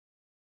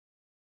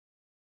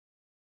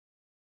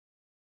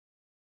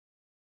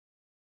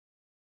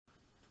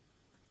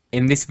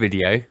In this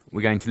video,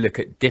 we're going to look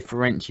at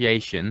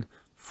differentiation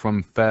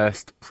from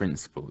first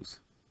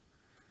principles.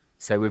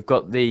 So we've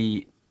got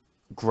the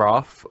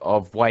graph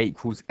of y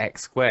equals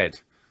x squared.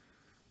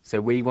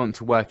 So we want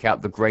to work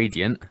out the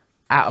gradient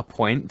at a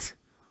point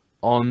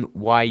on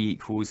y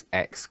equals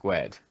x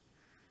squared.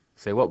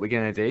 So what we're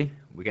going to do,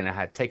 we're going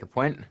to take a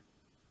point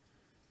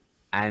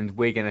and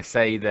we're going to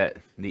say that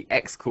the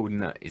x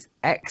coordinate is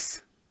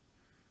x.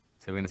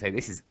 So we're going to say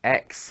this is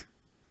x,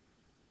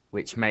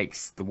 which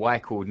makes the y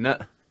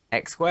coordinate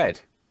x squared.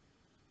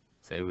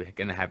 So we're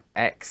going to have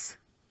x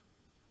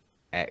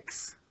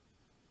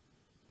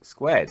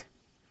squared.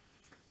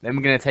 Then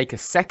we're going to take a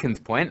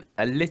second point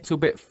a little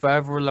bit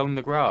further along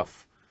the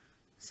graph.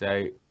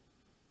 So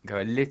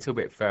go a little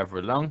bit further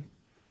along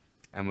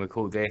and we'll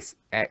call this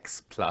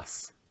x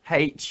plus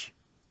h,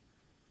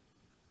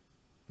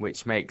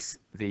 which makes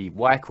the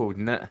y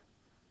coordinate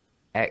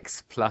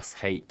x plus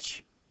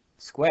h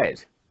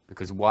squared,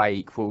 because y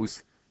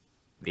equals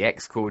the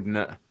x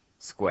coordinate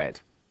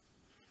squared.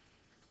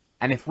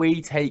 And if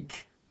we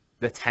take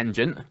the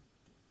tangent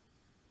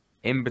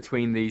in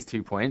between these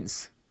 2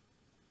 points,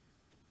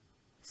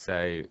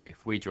 so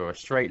if we draw a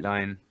straight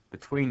line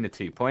between the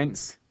 2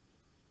 points,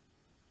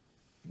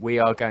 we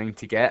are going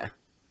to get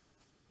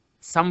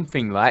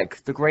something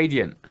like the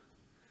gradient.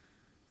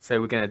 So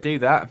we're going to do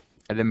that,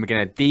 and then we're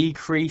going to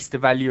decrease the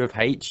value of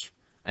h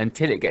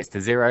until it gets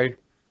to 0,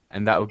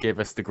 and that will give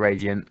us the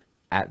gradient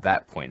at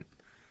that point.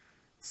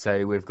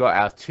 So we've got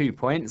our 2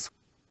 points.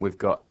 We've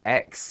got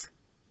x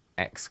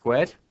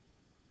squared,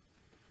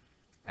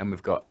 and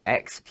we've got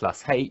x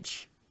plus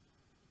h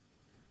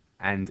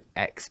and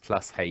x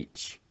plus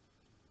h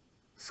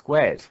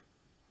squared.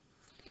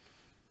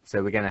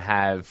 So we're going to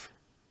have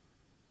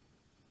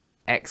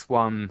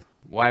x1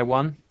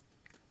 y1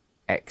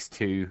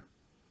 x2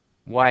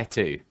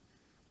 y2,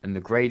 and the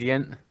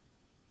gradient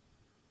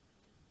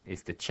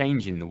is the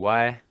change in the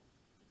y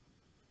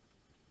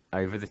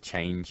over the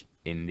change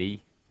in the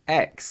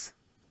x.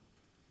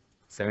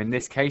 So in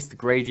this case, the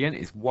gradient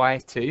is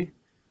y2,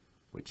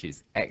 which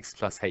is x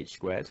plus h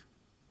squared,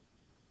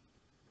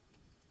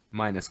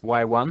 minus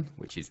y1,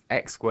 which is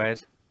x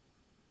squared,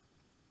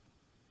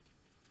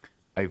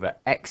 over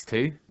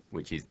x2,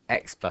 which is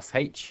x plus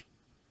h,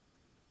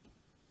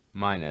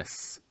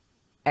 minus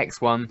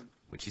x1,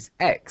 which is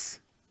x.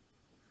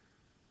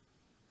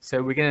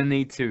 So we're going to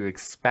need to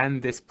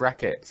expand this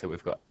bracket. So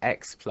we've got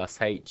x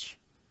plus h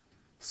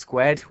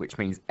squared, which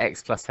means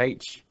x plus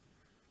h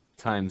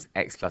times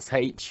x plus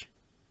h.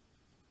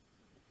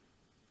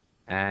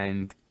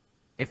 And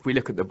if we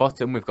look at the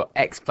bottom, we've got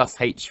x plus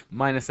h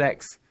minus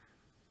x,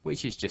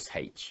 which is just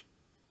h.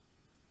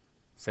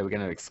 So we're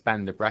going to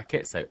expand the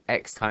bracket. So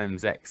x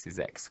times x is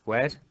x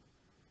squared.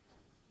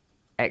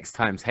 X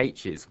times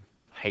h is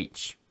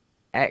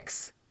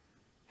hx.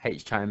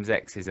 H times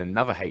x is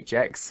another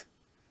hx.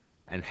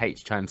 And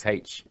h times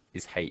h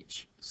is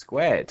h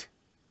squared.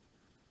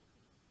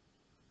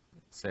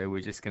 So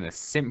we're just going to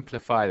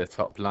simplify the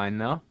top line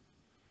now.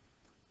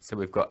 So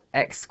we've got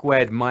x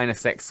squared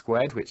minus x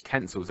squared, which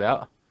cancels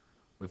out.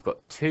 We've got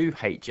 2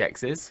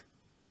 hx's,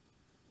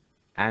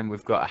 and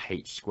we've got a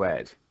h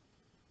squared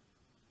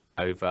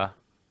over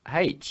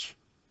h.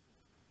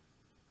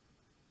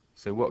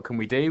 So what can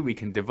we do? We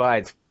can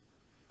divide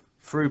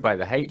through by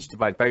the h,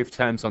 divide both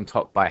terms on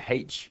top by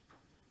h,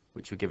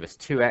 which will give us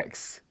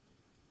 2x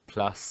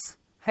plus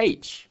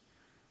h.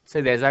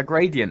 So there's our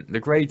gradient. The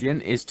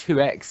gradient is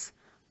 2x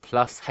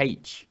plus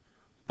h.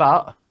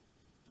 But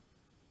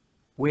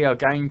we are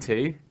going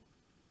to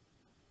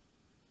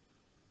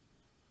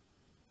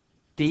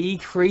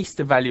decrease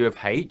the value of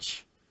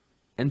h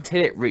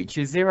until it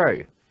reaches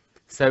 0.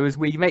 So as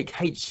we make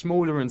h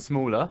smaller and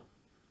smaller,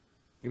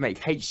 bring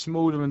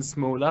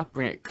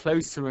it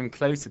closer and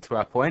closer to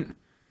our point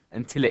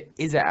until it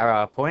is at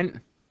our point.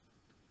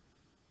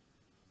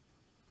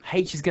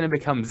 H is going to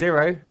become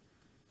 0,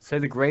 so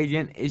the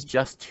gradient is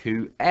just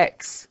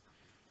 2x.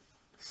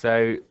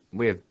 So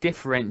we have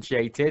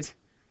differentiated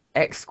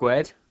x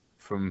squared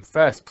from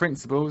first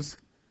principles,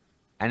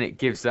 and it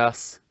gives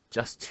us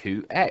just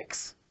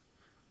 2x.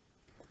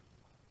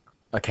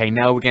 Okay,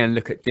 now we're going to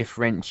look at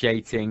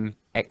differentiating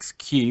x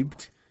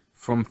cubed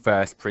from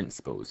first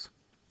principles.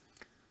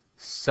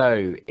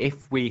 So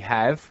if we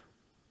have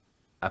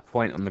a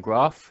point on the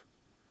graph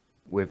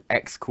with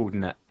x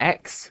coordinate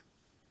x,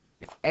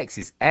 if x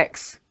is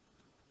x,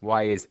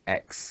 y is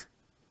x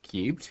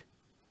cubed.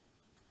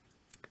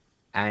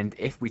 And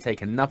if we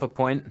take another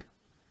point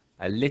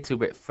a little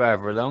bit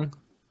further along,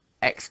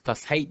 x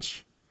plus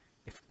h,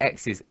 if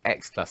x is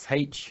x plus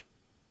h,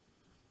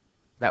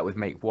 that would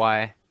make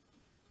y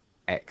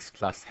x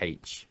plus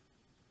h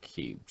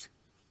cubed.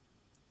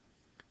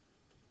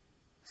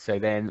 So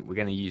then we're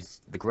going to use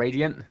the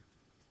gradient.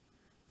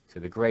 So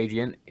the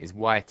gradient is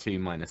y2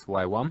 minus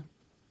y1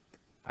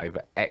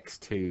 over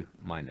x2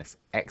 minus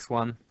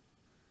x1.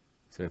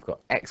 So we've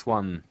got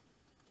x1,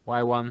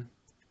 y1,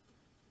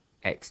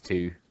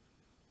 x2,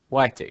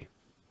 y2.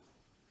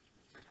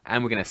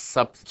 And we're going to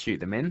substitute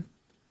them in.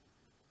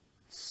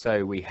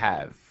 So we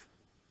have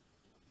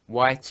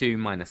y2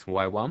 minus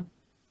y1,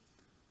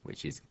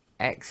 which is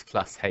x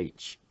plus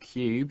h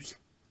cubed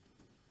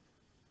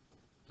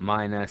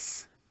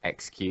minus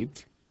x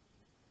cubed,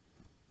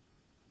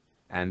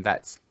 and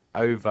that's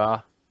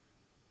over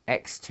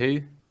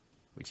x2,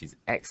 which is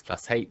x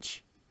plus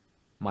h,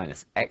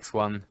 minus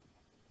x1,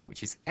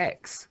 which is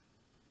x.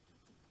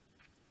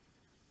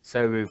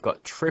 So we've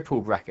got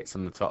triple brackets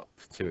on the top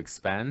to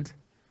expand.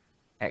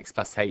 X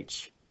plus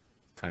h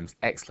times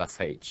x plus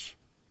h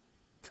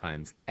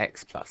times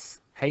x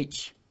plus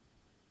h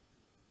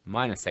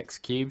minus x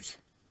cubed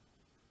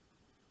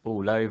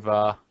all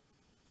over,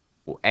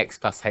 or x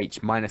plus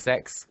h minus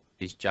x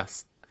is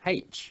just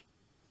h.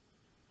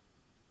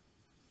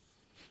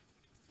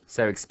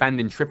 So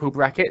expanding triple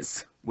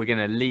brackets, we're going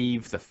to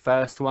leave the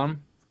first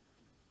one,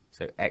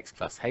 so x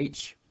plus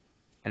h,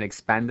 and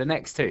expand the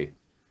next two.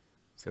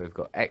 So we've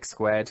got x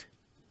squared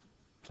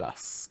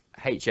plus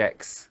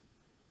hx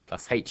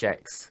plus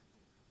hx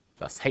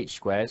plus h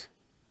squared.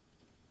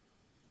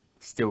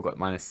 Still got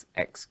minus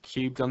x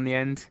cubed on the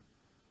end,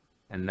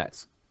 and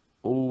that's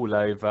all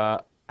over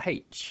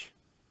h.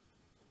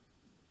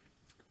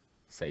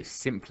 So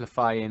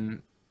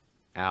simplifying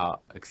our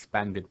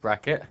expanded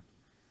bracket,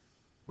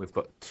 we've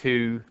got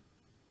two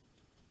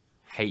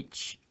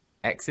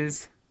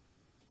hx's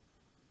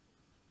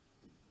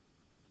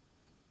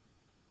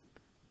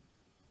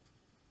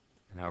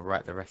and I'll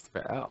write the rest of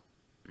it out.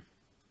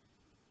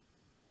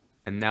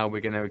 And now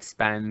we're going to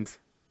expand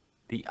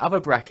the other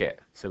bracket.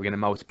 So we're going to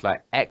multiply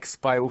x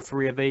by all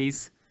three of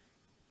these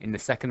in the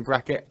second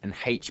bracket and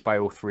h by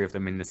all three of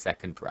them in the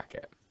second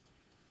bracket.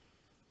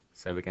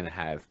 So we're going to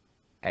have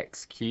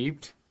x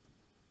cubed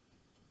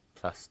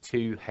plus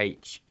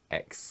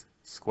 2hx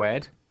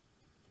squared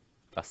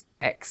plus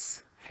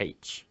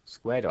xh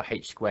squared, or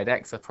h squared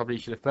x I probably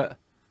should have put.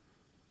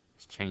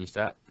 Let's change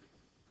that.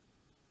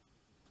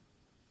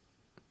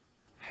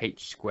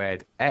 H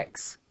squared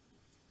x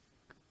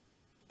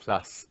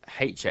plus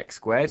hx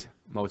squared,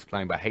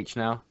 multiplying by h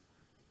now,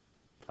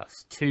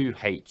 plus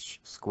 2h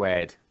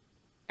squared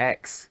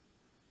x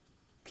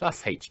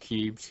plus h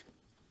cubed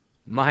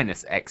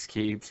minus x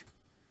cubed,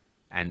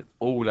 and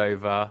all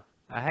over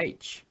a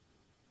h.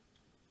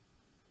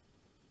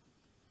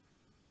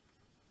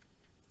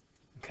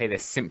 Okay, they're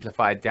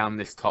simplified down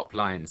this top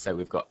line. So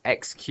we've got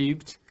x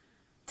cubed,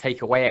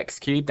 take away x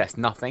cubed, that's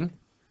nothing.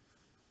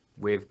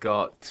 We've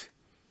got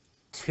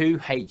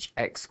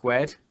 2hx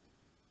squared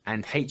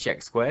and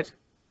hx squared.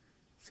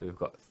 So we've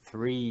got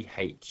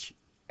 3hx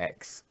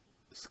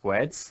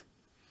squareds.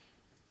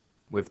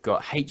 We've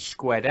got h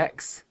squared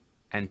x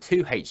and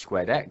 2h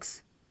squared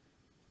x.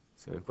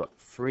 So we've got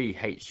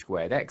 3h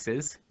squared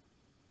x's.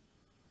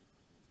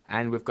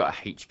 And we've got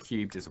a h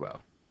cubed as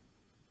well.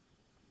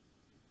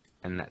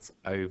 And that's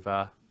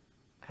over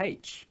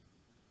h.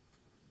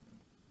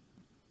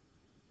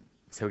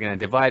 So we're going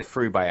to divide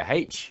through by a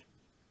h,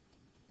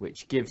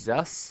 which gives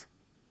us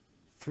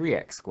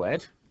 3x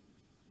squared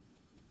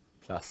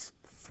plus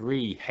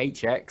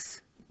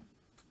 3hx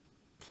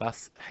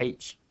plus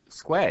h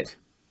squared.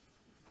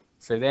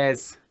 So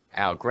there's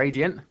our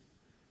gradient,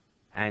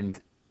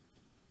 and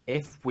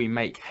if we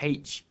make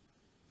h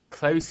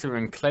closer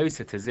and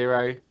closer to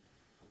 0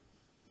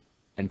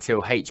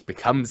 until h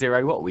becomes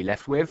 0, what are we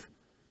left with?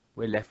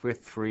 We're left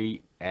with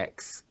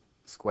 3x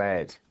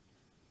squared.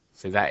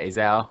 So that is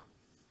our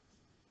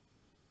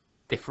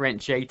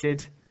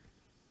differentiated,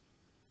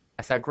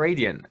 that's our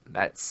gradient.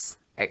 That's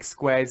x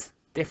squared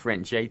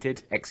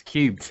differentiated, x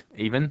cubed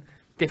even,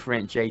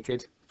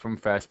 differentiated from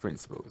first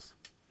principles.